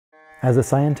As a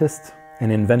scientist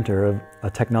and inventor of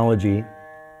a technology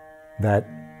that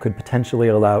could potentially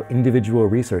allow individual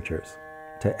researchers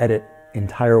to edit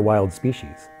entire wild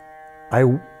species,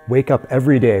 I wake up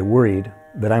every day worried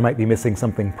that I might be missing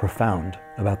something profound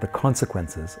about the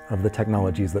consequences of the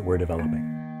technologies that we're developing.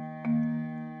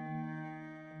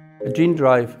 A gene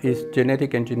drive is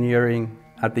genetic engineering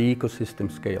at the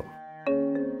ecosystem scale.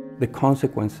 The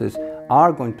consequences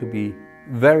are going to be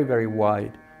very, very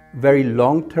wide, very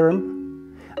long-term,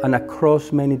 and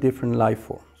across many different life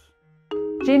forms.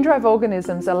 Gene drive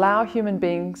organisms allow human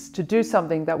beings to do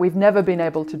something that we've never been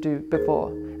able to do before,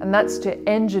 and that's to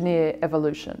engineer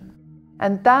evolution.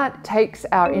 And that takes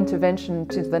our intervention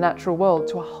into the natural world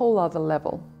to a whole other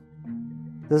level.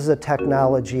 This is a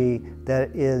technology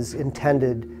that is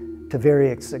intended to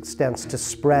various extents to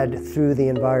spread through the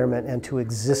environment and to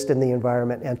exist in the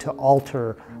environment and to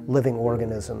alter living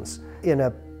organisms in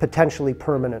a potentially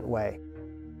permanent way.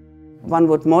 One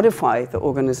would modify the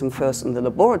organism first in the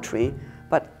laboratory,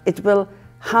 but it will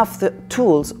have the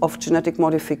tools of genetic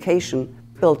modification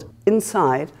built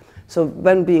inside, so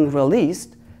when being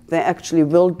released, they actually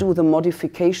will do the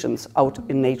modifications out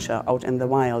in nature, out in the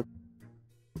wild.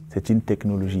 C'est une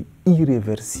technologie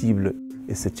irréversible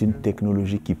et c'est une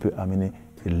technologie qui peut amener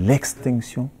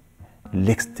l'extinction,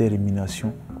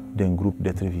 l'extermination d'un groupe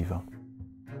d'êtres vivants.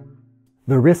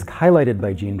 The risk highlighted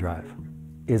by gene drive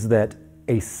is that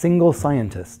a single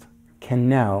scientist can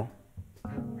now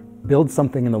build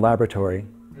something in the laboratory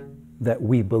that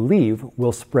we believe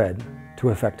will spread to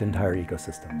affect entire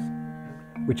ecosystems,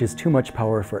 which is too much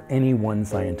power for any one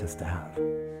scientist to have.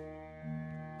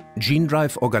 Gene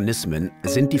Drive Organismen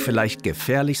sind die vielleicht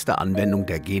gefährlichste Anwendung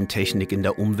der Gentechnik in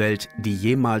der Umwelt, die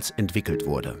jemals entwickelt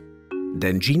wurde.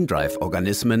 Denn Gene Drive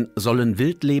Organismen sollen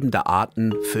wildlebende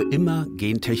Arten für immer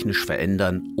gentechnisch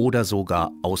verändern oder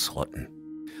sogar ausrotten.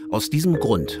 Aus diesem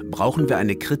Grund brauchen wir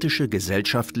eine kritische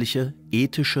gesellschaftliche,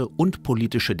 ethische und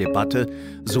politische Debatte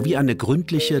sowie eine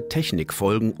gründliche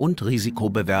Technikfolgen- und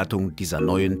Risikobewertung dieser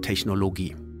neuen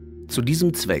Technologie. Zu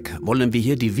diesem Zweck wollen wir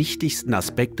hier die wichtigsten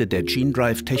Aspekte der Gene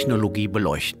Drive-Technologie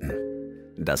beleuchten.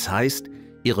 Das heißt,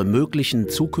 ihre möglichen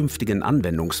zukünftigen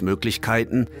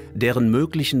Anwendungsmöglichkeiten, deren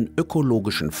möglichen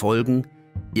ökologischen Folgen,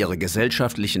 ihre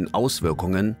gesellschaftlichen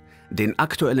Auswirkungen, den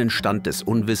aktuellen Stand des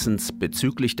Unwissens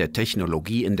bezüglich der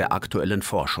Technologie in der aktuellen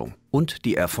Forschung und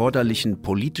die erforderlichen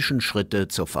politischen Schritte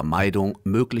zur Vermeidung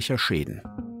möglicher Schäden.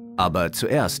 Aber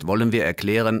zuerst wollen wir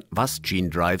erklären, was Gene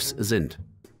Drives sind.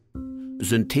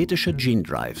 Synthetische Gene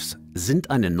Drives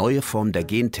sind eine neue Form der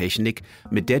Gentechnik,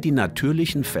 mit der die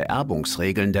natürlichen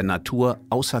Vererbungsregeln der Natur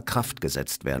außer Kraft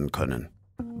gesetzt werden können.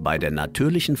 Bei der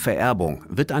natürlichen Vererbung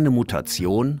wird eine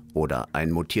Mutation oder ein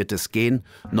mutiertes Gen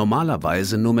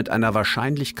normalerweise nur mit einer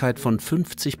Wahrscheinlichkeit von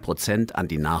 50% an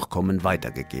die Nachkommen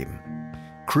weitergegeben.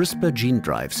 CRISPR-Gene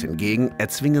Drives hingegen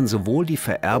erzwingen sowohl die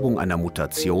Vererbung einer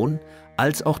Mutation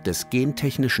als auch des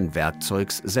gentechnischen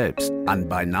Werkzeugs selbst an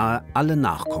beinahe alle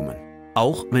Nachkommen,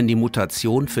 auch wenn die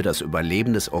Mutation für das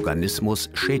Überleben des Organismus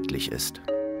schädlich ist.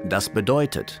 Das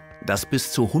bedeutet, dass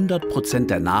bis zu 100%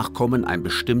 der Nachkommen ein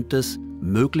bestimmtes,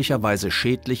 möglicherweise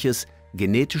schädliches,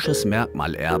 genetisches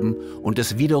Merkmal erben und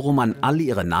es wiederum an alle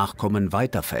ihre Nachkommen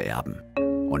weitervererben.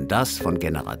 Und das von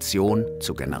Generation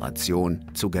zu Generation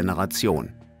zu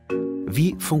Generation.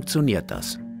 Wie funktioniert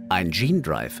das? Ein Gene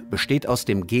Drive besteht aus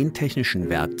dem gentechnischen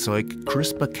Werkzeug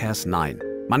CRISPR-Cas9,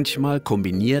 manchmal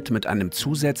kombiniert mit einem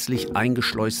zusätzlich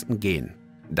eingeschleusten Gen.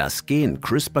 Das Gen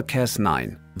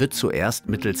CRISPR-Cas9 wird zuerst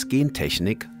mittels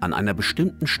Gentechnik an einer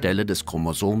bestimmten Stelle des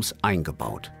Chromosoms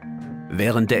eingebaut.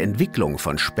 Während der Entwicklung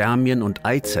von Spermien und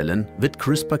Eizellen wird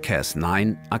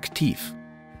CRISPR-Cas9 aktiv.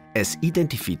 Es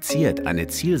identifiziert eine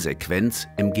Zielsequenz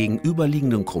im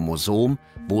gegenüberliegenden Chromosom,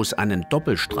 wo es einen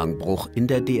Doppelstrangbruch in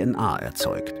der DNA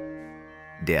erzeugt.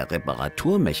 Der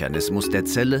Reparaturmechanismus der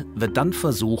Zelle wird dann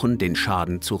versuchen, den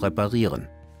Schaden zu reparieren.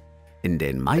 In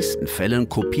den meisten Fällen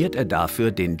kopiert er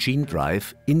dafür den Gene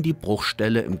Drive in die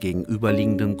Bruchstelle im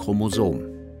gegenüberliegenden Chromosom.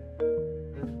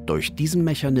 Durch diesen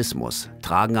Mechanismus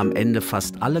tragen am Ende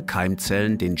fast alle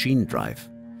Keimzellen den Gene Drive,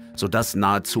 sodass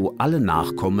nahezu alle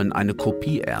Nachkommen eine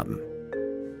Kopie erben.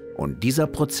 Und dieser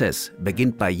Prozess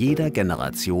beginnt bei jeder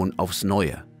Generation aufs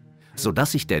Neue,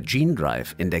 sodass sich der Gene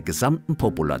Drive in der gesamten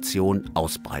Population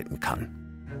ausbreiten kann.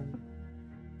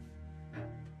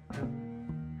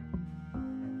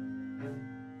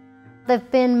 There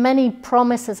have been many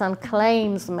promises and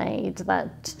claims made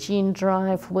that gene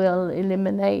drive will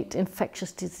eliminate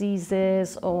infectious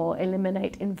diseases or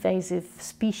eliminate invasive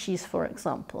species, for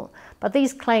example. But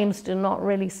these claims do not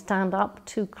really stand up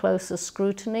to closer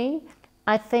scrutiny.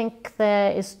 I think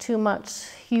there is too much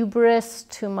hubris,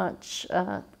 too much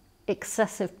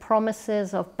excessive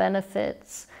promises of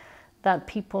benefits, that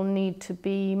people need to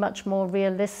be much more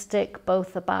realistic,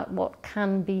 both about what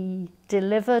can be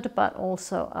delivered, but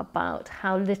also about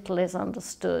how little is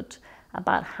understood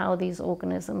about how these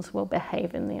organisms will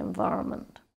behave in the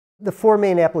environment. The four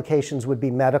main applications would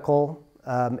be medical,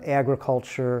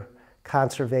 agriculture,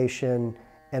 conservation,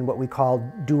 and what we call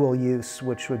dual use,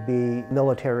 which would be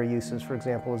military uses, for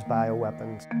example, as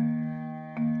bioweapons.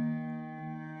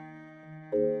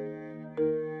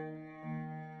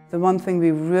 The one thing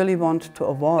we really want to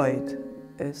avoid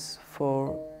is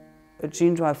for a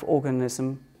gene drive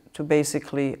organism to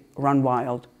basically run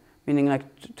wild, meaning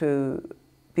like to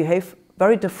behave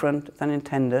very different than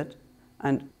intended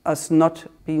and us not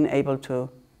being able to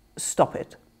stop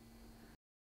it.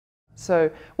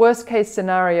 So, worst case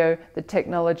scenario, the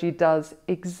technology does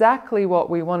exactly what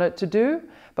we want it to do,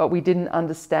 but we didn't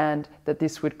understand that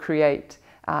this would create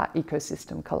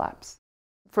ecosystem collapse.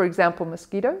 For example,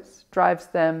 mosquitoes drives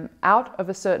them out of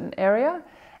a certain area,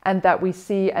 and that we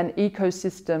see an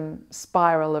ecosystem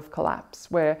spiral of collapse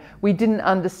where we didn't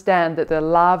understand that the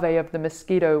larvae of the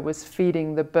mosquito was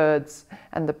feeding the birds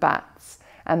and the bats.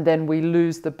 And then we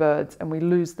lose the birds, and we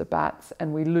lose the bats,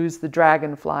 and we lose the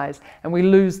dragonflies, and we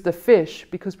lose the fish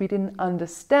because we didn't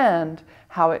understand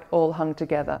how it all hung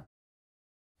together.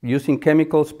 Using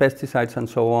chemicals, pesticides and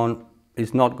so on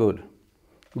is not good.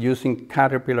 Using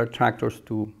caterpillar tractors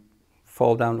to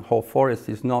fall down whole forests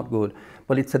is not good,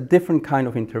 but it's a different kind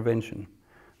of intervention.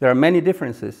 There are many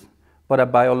differences, but a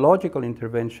biological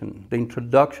intervention, the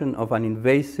introduction of an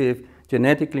invasive,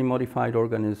 genetically modified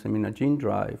organism in a gene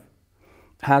drive,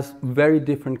 has very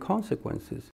different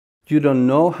consequences. You don't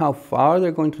know how far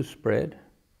they're going to spread.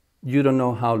 You don't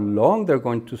know how long they're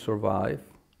going to survive.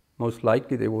 Most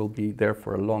likely they will be there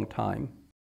for a long time.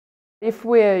 If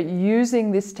we're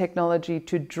using this technology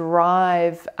to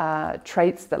drive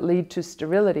traits that lead to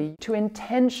sterility, to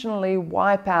intentionally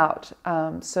wipe out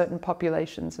certain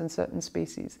populations and certain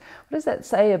species, what does that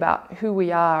say about who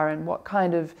we are and what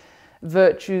kind of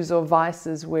virtues or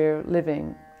vices we're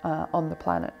living on the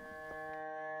planet?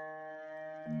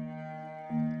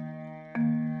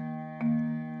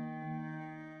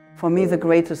 For me, the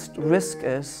greatest risk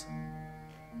is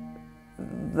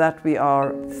that we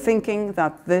are thinking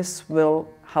that this will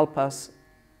help us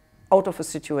out of a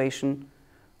situation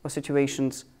or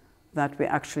situations that we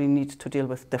actually need to deal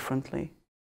with differently.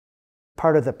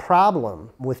 Part of the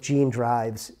problem with gene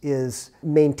drives is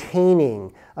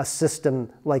maintaining a system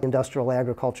like industrial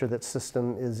agriculture. That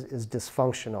system is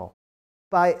dysfunctional.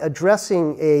 By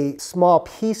addressing a small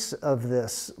piece of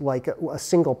this, like a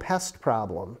single pest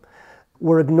problem,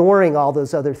 we're ignoring all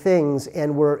those other things,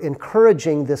 and we're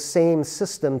encouraging this same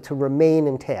system to remain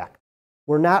intact.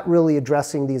 We're not really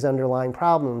addressing these underlying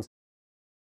problems.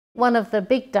 One of the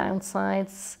big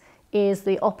downsides is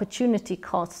the opportunity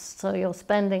costs. So you're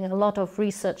spending a lot of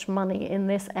research money in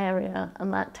this area,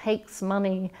 and that takes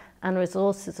money and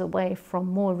resources away from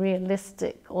more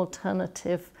realistic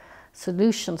alternative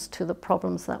solutions to the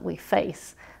problems that we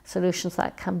face. Solutions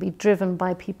that can be driven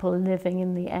by people living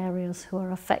in the areas who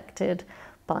are affected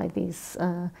by these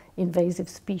invasive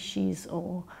species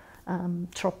or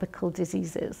tropical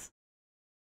diseases.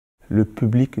 Le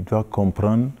public doit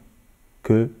comprendre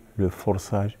que le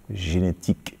forçage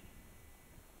génétique,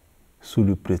 sous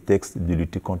le prétexte de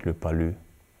lutter contre le palu,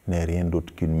 n'est rien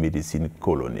d'autre qu'une médecine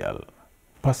coloniale.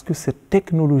 Parce que cette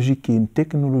technologie qui est une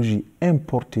technologie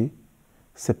importée,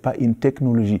 ce n'est pas une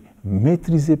technologie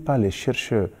maîtrisée par les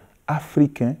chercheurs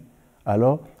africains,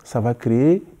 alors ça va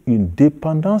créer une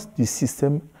dépendance du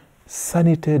système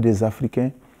sanitaire des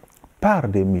Africains par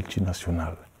des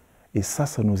multinationales. Et ça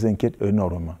nous inquiète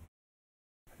énormément.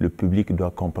 Le public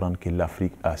doit comprendre que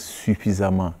l'Afrique a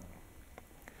suffisamment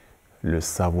le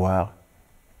savoir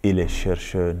et les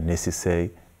chercheurs nécessaires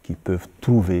qui peuvent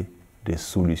trouver des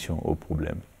solutions aux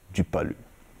problèmes du palu.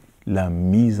 La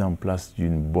mise en place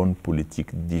d'une bonne politique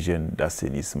d'hygiène,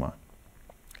 d'assainissement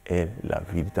est la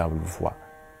véritable voie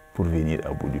pour venir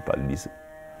à bout du paludisme.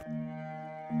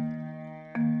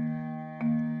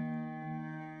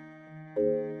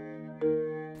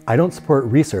 I don't support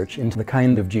research into the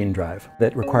kind of gene drive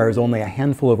that requires only a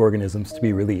handful of organisms to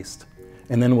be released,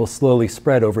 and then will slowly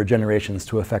spread over generations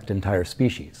to affect entire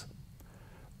species,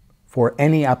 for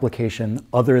any application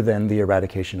other than the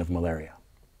eradication of malaria.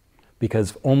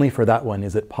 Because only for that one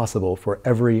is it possible for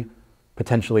every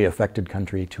potentially affected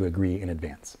country to agree in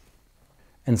advance.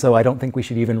 And so I don't think we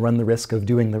should even run the risk of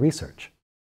doing the research.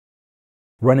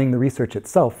 Running the research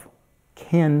itself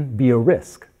can be a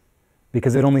risk,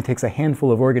 because it only takes a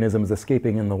handful of organisms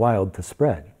escaping in the wild to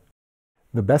spread.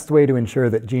 The best way to ensure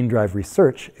that gene drive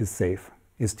research is safe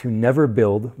is to never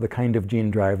build the kind of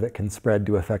gene drive that can spread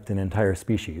to affect an entire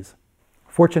species.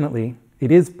 Fortunately,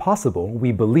 it is possible,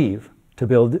 we believe, to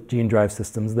build gene drive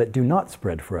systems that do not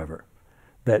spread forever,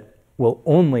 that will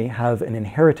only have an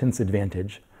inheritance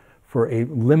advantage for a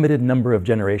limited number of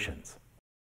generations.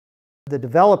 The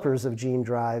developers of gene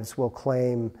drives will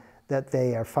claim that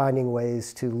they are finding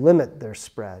ways to limit their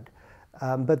spread,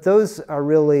 but those are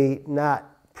really not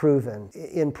proven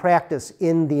in practice,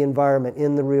 in the environment,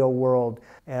 in the real world.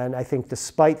 And I think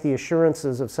despite the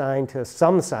assurances of scientists,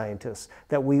 some scientists,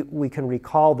 that we can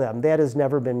recall them, that has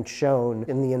never been shown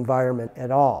in the environment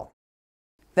at all.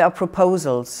 There are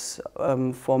proposals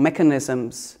for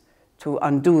mechanisms to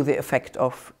undo the effect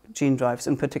of gene drives,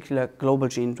 in particular global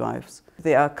gene drives.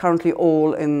 They are currently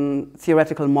all in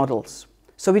theoretical models,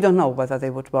 so we don't know whether they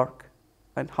would work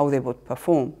and how they would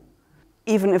perform.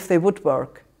 Even if they would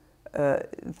work,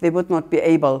 they would not be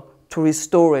able to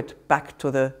restore it back to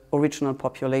the original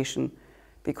population,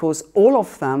 because all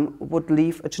of them would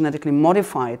leave a genetically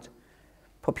modified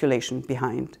population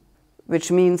behind, which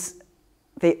means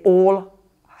they all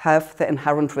have the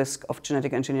inherent risk of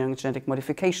genetic engineering, genetic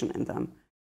modification in them.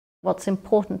 What's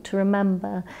important to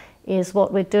remember is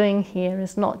what we're doing here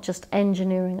is not just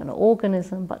engineering an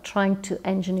organism, but trying to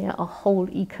engineer a whole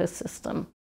ecosystem.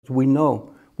 We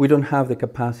know we don't have the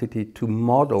capacity to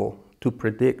model, to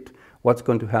predict what's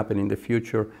going to happen in the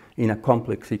future in a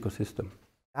complex ecosystem.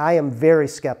 I am very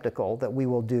skeptical that we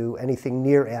will do anything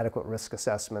near adequate risk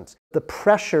assessments. The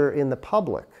pressure in the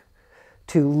public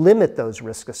to limit those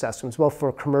risk assessments, well,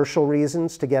 for commercial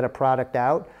reasons to get a product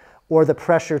out, or the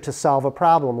pressure to solve a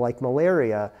problem like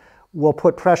malaria, will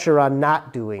put pressure on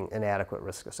not doing an adequate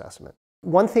risk assessment.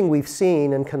 One thing we've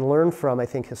seen and can learn from, I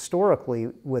think, historically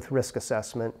with risk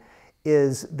assessment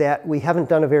is that we haven't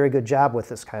done a very good job with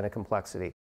this kind of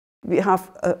complexity. We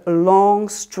have a long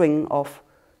string of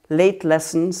late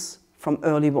lessons from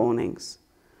early warnings.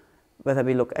 Whether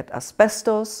we look at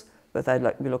asbestos,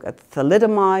 whether we look at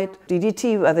thalidomide,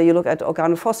 DDT, whether you look at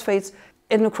organophosphates,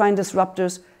 endocrine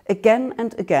disruptors, again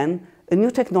and again, a new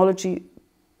technology,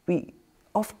 we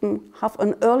often have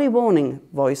an early warning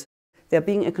voice. They're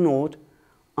being ignored,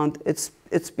 and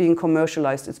it's being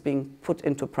commercialized, it's being put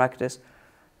into practice,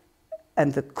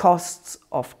 and the costs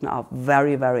often are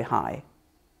very, very high.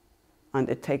 And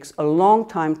it takes a long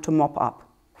time to mop up.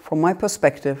 From my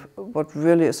perspective, what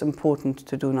really is important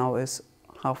to do now is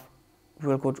have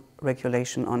real good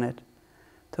regulation on it,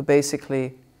 to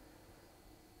basically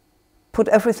put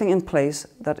everything in place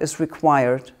that is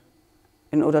required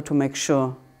in order to make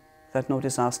sure that no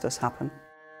disasters happen.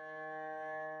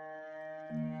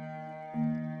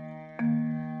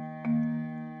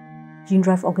 Gene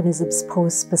drive organisms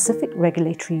pose specific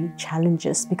regulatory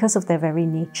challenges because of their very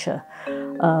nature.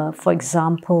 For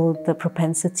example, the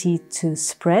propensity to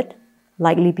spread,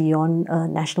 likely beyond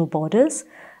national borders,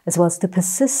 as well as to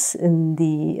persist in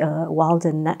the wild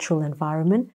and natural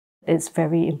environment. It's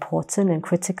very important and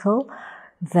critical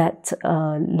that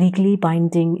legally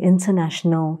binding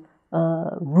international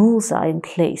rules are in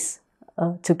place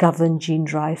to govern gene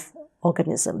drive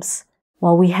organisms.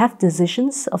 While we have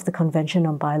decisions of the Convention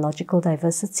on Biological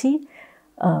Diversity,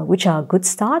 which are a good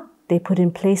start, they put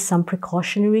in place some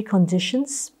precautionary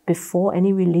conditions before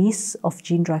any release of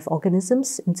gene drive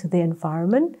organisms into the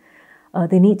environment.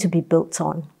 They need to be built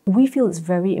on. We feel it's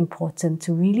very important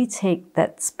to really take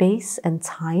that space and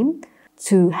time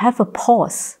to have a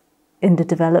pause in the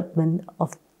development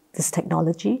of this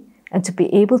technology and to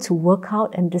be able to work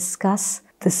out and discuss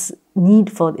this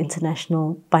need for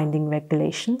international binding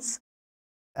regulations.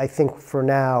 I think for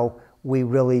now, we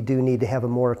really do need to have a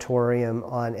moratorium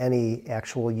on any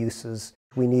actual uses.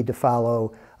 We need to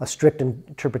follow a strict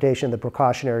interpretation of the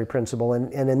precautionary principle.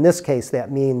 And in this case,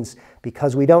 that means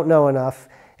because we don't know enough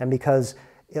and because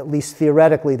at least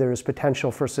theoretically there is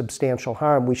potential for substantial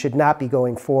harm, we should not be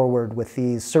going forward with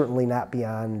these, certainly not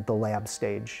beyond the lab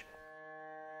stage.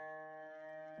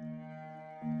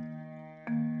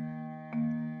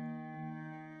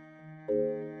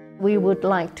 We would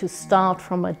like to start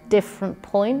from a different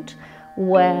point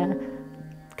where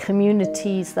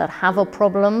communities that have a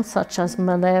problem, such as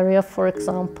malaria, for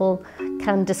example,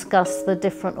 can discuss the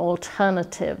different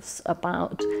alternatives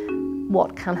about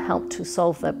what can help to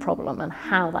solve their problem and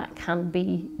how that can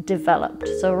be developed.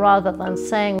 So rather than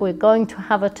saying we're going to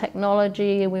have a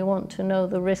technology, we want to know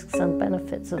the risks and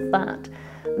benefits of that,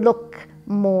 look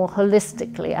more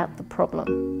holistically at the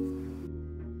problem.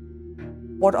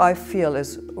 What I feel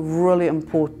is really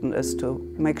important is to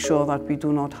make sure that we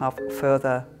do not have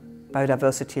further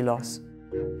biodiversity loss,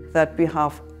 that we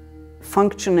have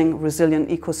functioning, resilient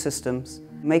ecosystems,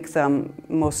 make them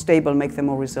more stable, make them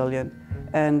more resilient,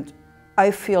 and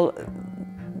I feel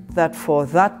that for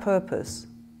that purpose,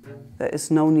 there is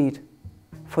no need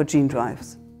for gene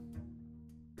drives.